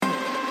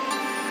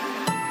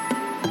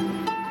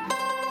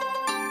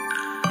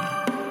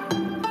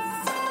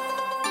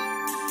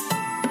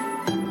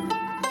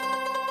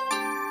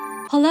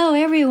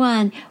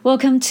everyone,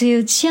 welcome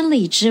to 千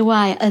里之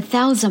外,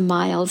 1,000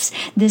 miles.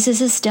 This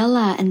is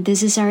Estella and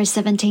this is our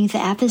 17th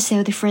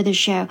episode for the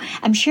show.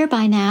 I'm sure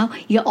by now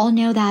you all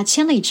know that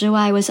千里之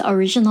外 was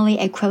originally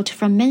a quote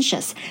from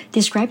Mencius,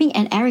 describing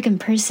an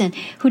arrogant person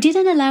who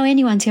didn't allow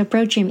anyone to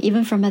approach him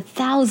even from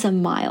 1,000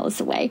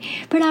 miles away.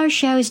 But our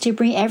show is to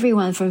bring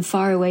everyone from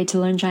far away to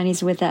learn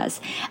Chinese with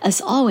us.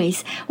 As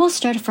always, we'll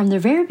start from the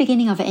very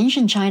beginning of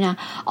ancient China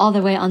all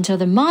the way until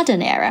the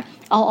modern era.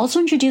 I'll also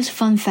introduce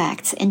fun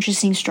facts,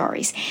 interesting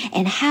stories,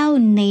 and how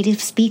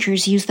native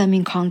speakers use them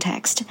in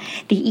context.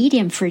 The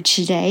idiom for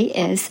today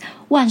is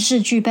万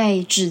事俱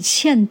备，只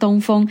欠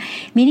东风,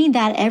 meaning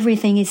that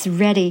everything is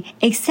ready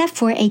except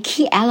for a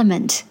key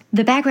element.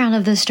 The background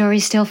of the story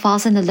still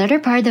falls in the latter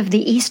part of the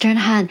Eastern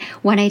Han,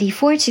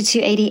 184 to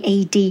 280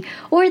 AD,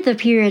 or the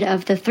period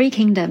of the Three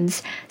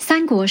Kingdoms.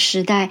 三国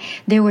时代,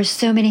 there were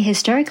so many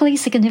historically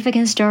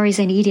significant stories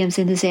and idioms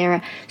in this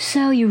era,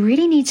 so you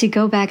really need to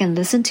go back and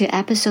listen to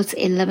episodes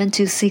 11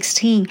 to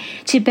 16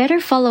 to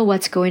better follow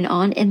what's going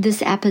on in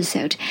this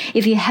episode,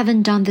 if you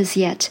haven't done this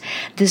yet.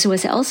 This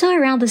was also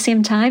around the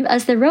same time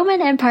as the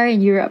Roman Empire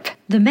in Europe.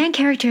 The main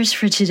characters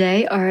for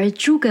today are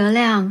诸葛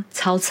亮,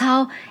 Cao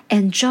Cao,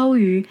 and Zhou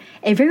Yu.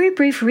 A very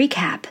brief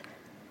recap.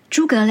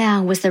 诸葛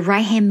亮 was the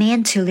right-hand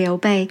man to Liu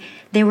Bei.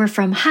 They were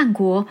from Han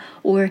Guo,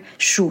 or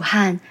Shu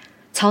Han.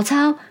 Cao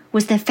Cao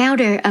was the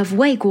founder of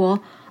Wei Guo,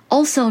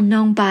 also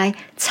known by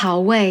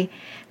Cao Wei.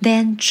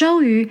 Then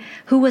Zhou Yu,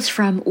 who was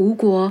from Wu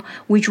Guo,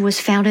 which was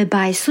founded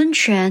by Sun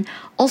Quan,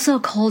 also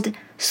called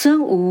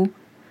Sun Wu.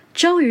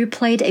 Zhou Yu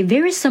played a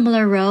very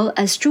similar role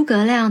as 诸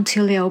葛亮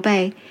to Liu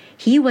Bei.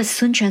 He was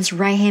Sun Quan's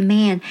right-hand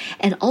man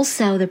and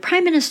also the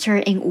prime minister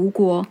in Wu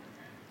Guo.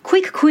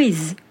 Quick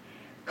quiz.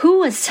 Who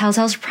was Cao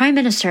Cao's prime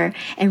minister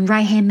and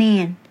right-hand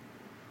man?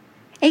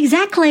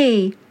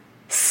 Exactly!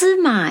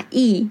 Sima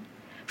Yi.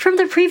 From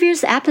the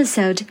previous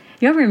episode,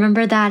 you'll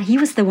remember that he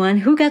was the one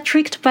who got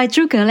tricked by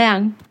诸葛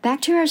亮. Back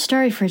to our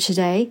story for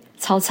today.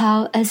 Cao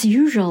Cao, as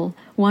usual,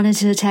 wanted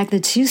to attack the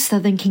two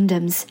southern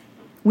kingdoms,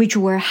 which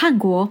were Han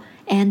Guo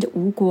and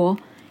Wu Guo.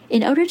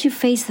 In order to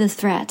face the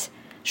threat,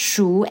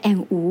 Shu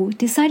and Wu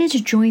decided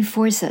to join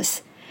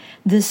forces.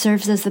 This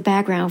serves as the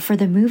background for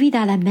the movie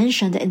that I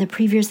mentioned in the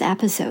previous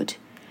episode.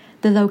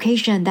 The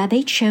location that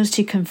they chose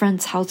to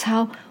confront Cao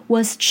Cao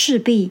was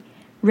Chibi,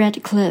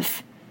 Red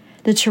Cliff.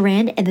 The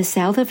terrain in the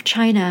south of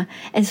China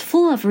is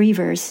full of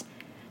rivers,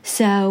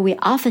 so we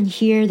often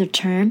hear the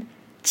term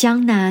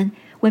Jiangnan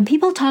when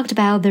people talked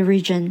about the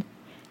region.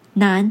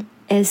 Nan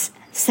is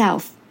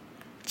south.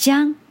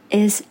 Jiang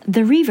is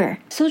the river.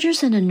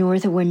 Soldiers in the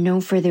north were known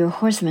for their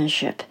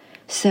horsemanship.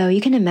 So you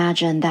can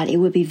imagine that it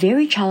would be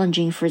very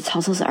challenging for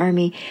Cao Cao's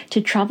army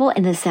to travel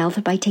in the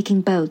south by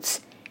taking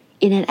boats.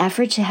 In an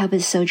effort to help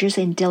his soldiers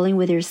in dealing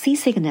with their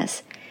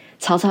seasickness,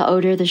 Cao Cao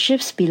ordered the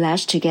ships be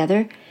lashed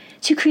together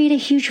to create a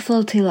huge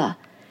flotilla.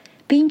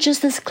 Being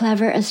just as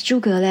clever as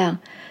诸葛亮,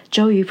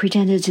 Zhou Yu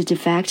pretended to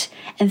defect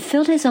and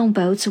filled his own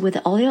boats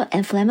with oil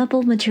and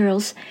flammable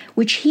materials,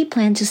 which he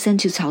planned to send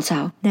to Cao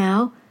Cao.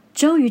 Now,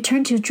 Zhou Yu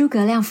turned to 诸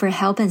葛亮for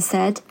help and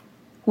said,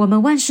 我们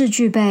万事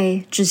俱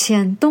备，只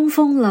欠东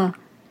风了.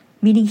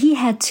 Meaning he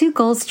had two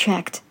goals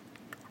checked.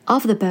 All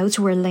of the boats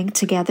were linked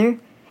together,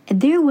 and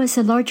there was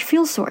a large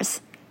fuel source.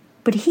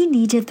 But he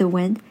needed the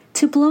wind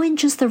to blow in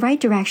just the right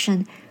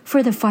direction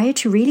for the fire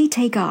to really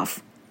take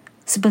off.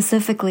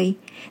 Specifically,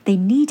 they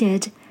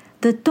needed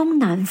the 东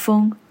南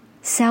风,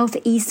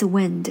 southeast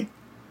wind.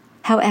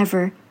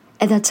 However,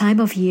 at that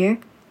time of year,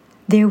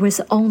 there was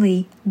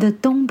only the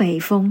东北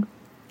风,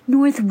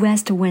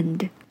 northwest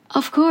wind.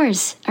 Of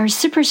course, our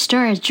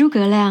superstar 诸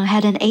葛亮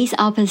had an ace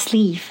up his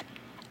sleeve.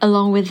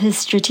 Along with his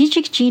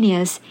strategic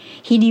genius,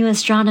 he knew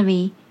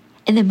astronomy.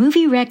 In the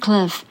movie Red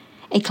Cliff,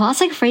 a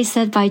classic phrase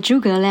said by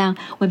诸葛亮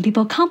when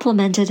people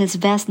complimented his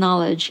vast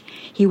knowledge,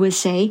 he would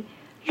say,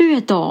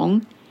 略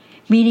懂,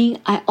 meaning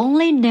I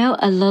only know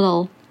a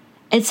little.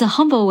 It's a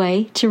humble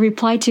way to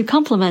reply to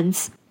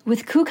compliments.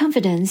 With cool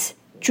confidence,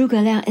 诸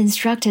葛亮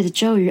instructed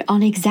Zhou Yu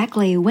on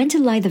exactly when to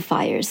light the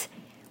fires.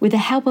 With the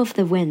help of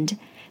the wind,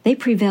 they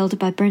prevailed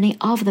by burning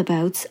off the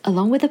boats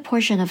along with a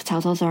portion of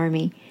Cao Cao's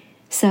army.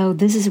 So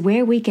this is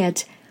where we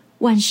get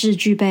万事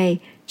俱备，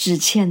只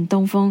欠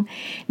东风,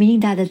 meaning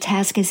that the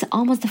task is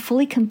almost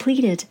fully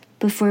completed,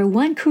 but for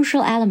one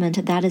crucial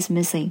element that is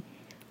missing.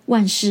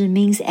 万事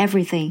means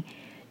everything.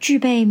 具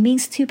备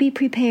means to be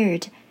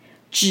prepared.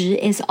 只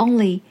is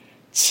only.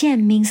 欠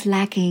means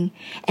lacking.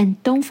 And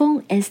东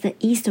风 is the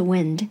east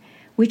wind,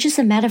 which is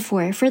a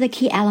metaphor for the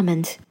key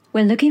element.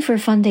 When looking for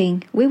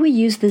funding, we will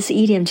use this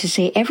idiom to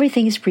say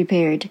everything is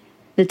prepared.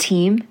 The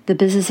team, the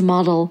business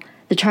model,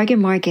 the target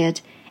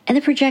market, and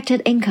the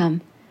projected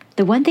income.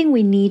 The one thing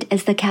we need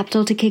is the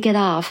capital to kick it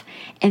off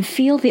and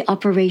fuel the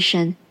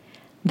operation.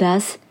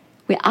 Thus,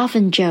 we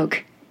often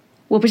joke,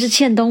 我不是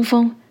欠东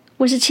风，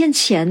我是欠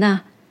钱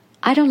呐.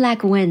 I don't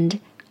lack wind,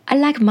 I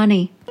lack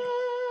money.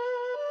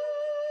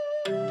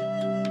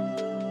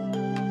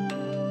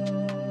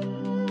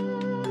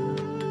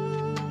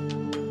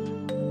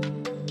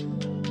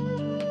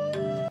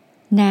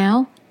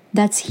 Now,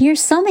 Let's hear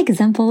some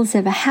examples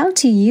of how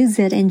to use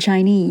it in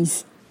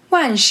Chinese.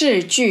 万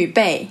事俱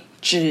备，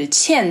只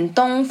欠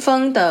东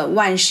风的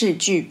万事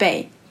俱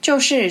备，就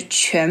是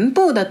全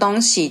部的东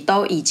西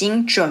都已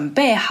经准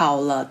备好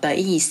了的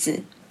意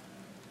思。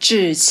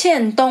只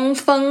欠东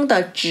风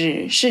的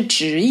只是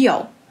只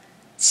有，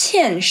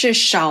欠是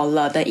少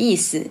了的意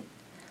思。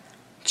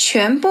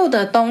全部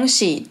的东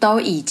西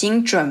都已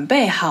经准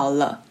备好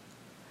了，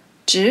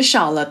只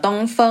少了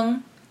东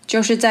风，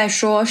就是在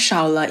说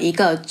少了一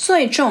个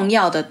最重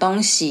要的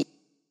东西。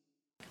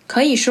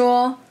可以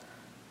说，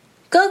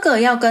哥哥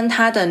要跟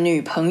他的女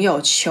朋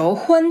友求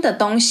婚的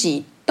东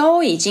西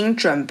都已经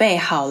准备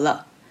好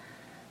了，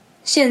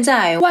现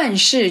在万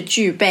事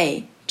俱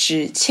备，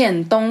只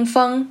欠东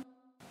风，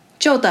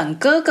就等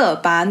哥哥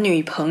把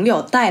女朋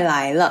友带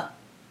来了。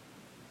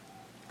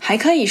还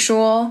可以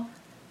说，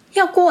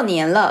要过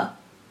年了，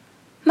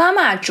妈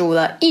妈煮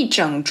了一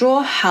整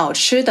桌好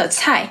吃的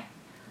菜，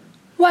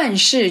万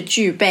事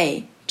俱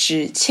备，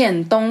只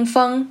欠东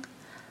风。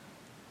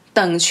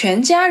等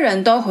全家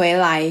人都回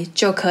来，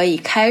就可以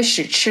开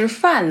始吃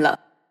饭了。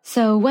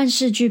So, 万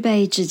事俱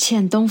备，只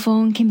欠东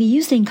风 can be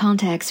used in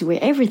contexts where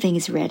everything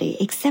is ready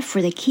except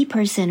for the key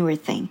person or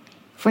thing.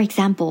 For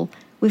example,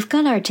 we've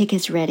got our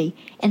tickets ready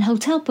and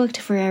hotel booked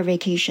for our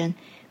vacation,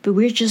 but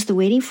we're just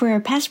waiting for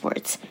our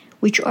passports,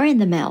 which are in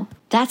the mail.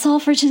 That's all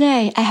for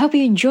today. I hope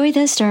you enjoyed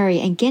this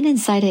story and get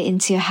insight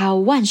into how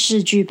万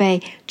事俱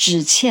备，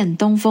只欠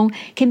东风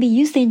can be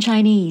used in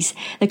Chinese.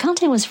 The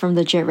content was from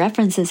legit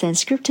references and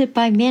scripted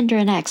by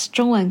Mandarin X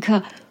中文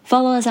课.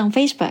 Follow us on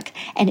Facebook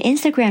and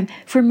Instagram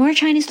for more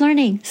Chinese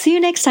learning. See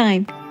you next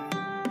time.